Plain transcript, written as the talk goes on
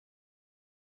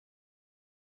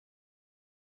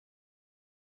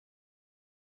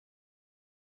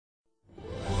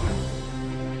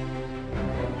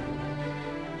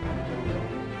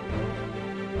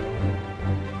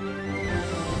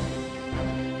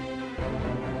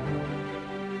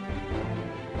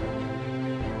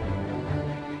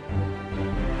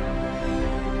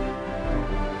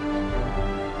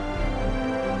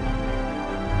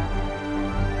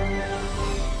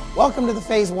Welcome to the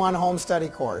Phase 1 Home Study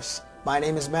course. My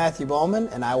name is Matthew Bowman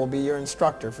and I will be your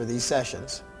instructor for these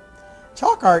sessions.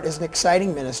 Chalk art is an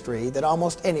exciting ministry that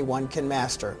almost anyone can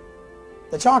master.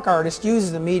 The chalk artist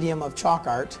uses the medium of chalk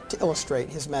art to illustrate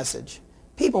his message.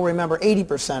 People remember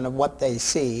 80% of what they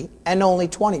see and only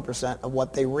 20% of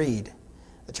what they read.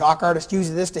 The chalk artist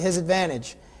uses this to his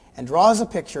advantage and draws a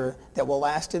picture that will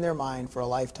last in their mind for a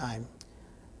lifetime.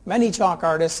 Many chalk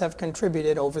artists have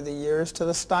contributed over the years to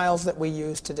the styles that we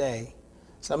use today.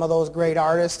 Some of those great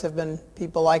artists have been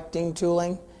people like Dean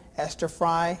Tooling, Esther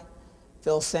Fry,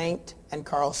 Phil Saint, and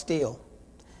Carl Steele.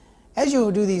 As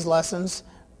you do these lessons,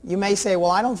 you may say,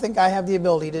 well, I don't think I have the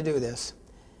ability to do this.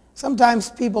 Sometimes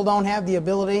people don't have the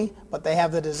ability, but they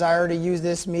have the desire to use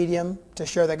this medium to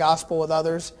share the gospel with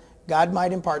others. God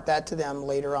might impart that to them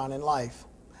later on in life.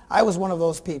 I was one of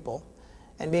those people.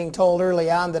 And being told early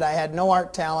on that I had no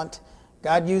art talent,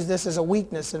 God used this as a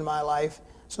weakness in my life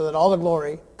so that all the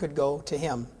glory could go to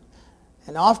Him.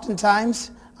 And oftentimes,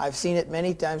 I've seen it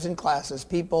many times in classes,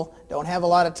 people don't have a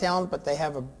lot of talent, but they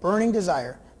have a burning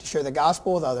desire to share the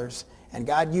gospel with others, and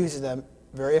God uses them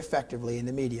very effectively in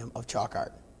the medium of chalk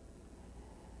art.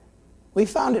 We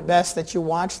found it best that you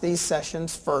watch these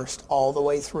sessions first all the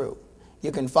way through.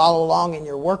 You can follow along in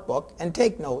your workbook and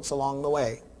take notes along the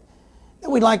way. Then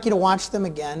we'd like you to watch them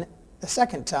again the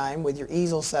second time with your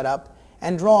easel set up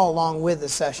and draw along with the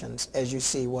sessions as you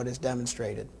see what is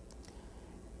demonstrated.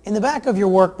 In the back of your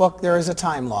workbook there is a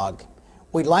time log.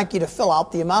 We'd like you to fill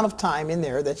out the amount of time in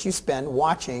there that you spend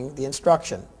watching the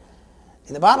instruction.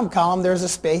 In the bottom column there's a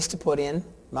space to put in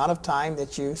the amount of time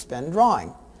that you spend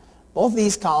drawing. Both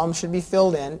these columns should be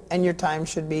filled in and your time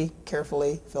should be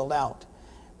carefully filled out.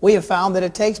 We have found that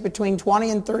it takes between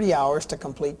 20 and 30 hours to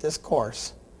complete this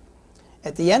course.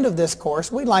 At the end of this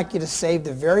course, we'd like you to save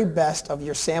the very best of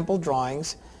your sample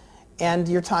drawings and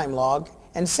your time log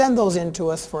and send those in to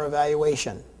us for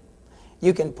evaluation.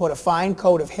 You can put a fine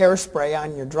coat of hairspray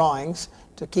on your drawings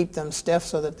to keep them stiff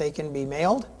so that they can be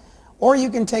mailed, or you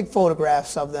can take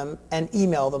photographs of them and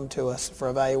email them to us for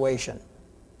evaluation.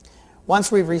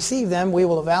 Once we've received them, we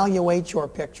will evaluate your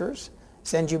pictures,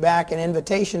 send you back an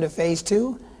invitation to Phase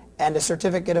 2 and a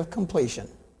certificate of completion.